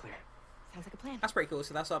break when it's clear. Sounds like a plan. That's pretty cool.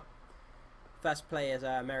 So that's our first play as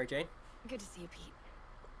Mary Jane. Good to see you, Pete.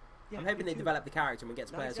 Yeah, I'm hoping you they too. develop the character and we get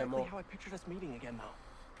to play as her exactly more. how I pictured us meeting again,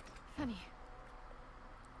 though. Funny.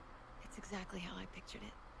 It's exactly how I pictured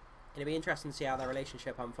it. It'll be interesting to see how their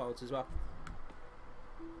relationship unfolds as well.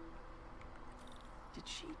 Did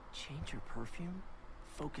she change her perfume?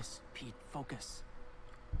 Focus, Pete, focus.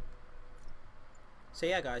 So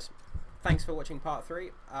yeah, guys, thanks for watching part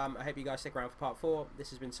 3. I hope you guys stick around for part 4.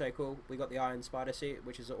 This has been so cool. We got the Iron Spider suit,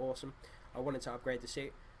 which is awesome. I wanted to upgrade the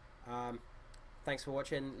suit. Thanks for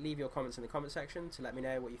watching. Leave your comments in the comment section to let me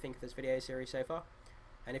know what you think of this video series so far,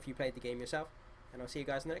 and if you played the game yourself, and I'll see you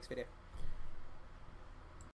guys in the next video.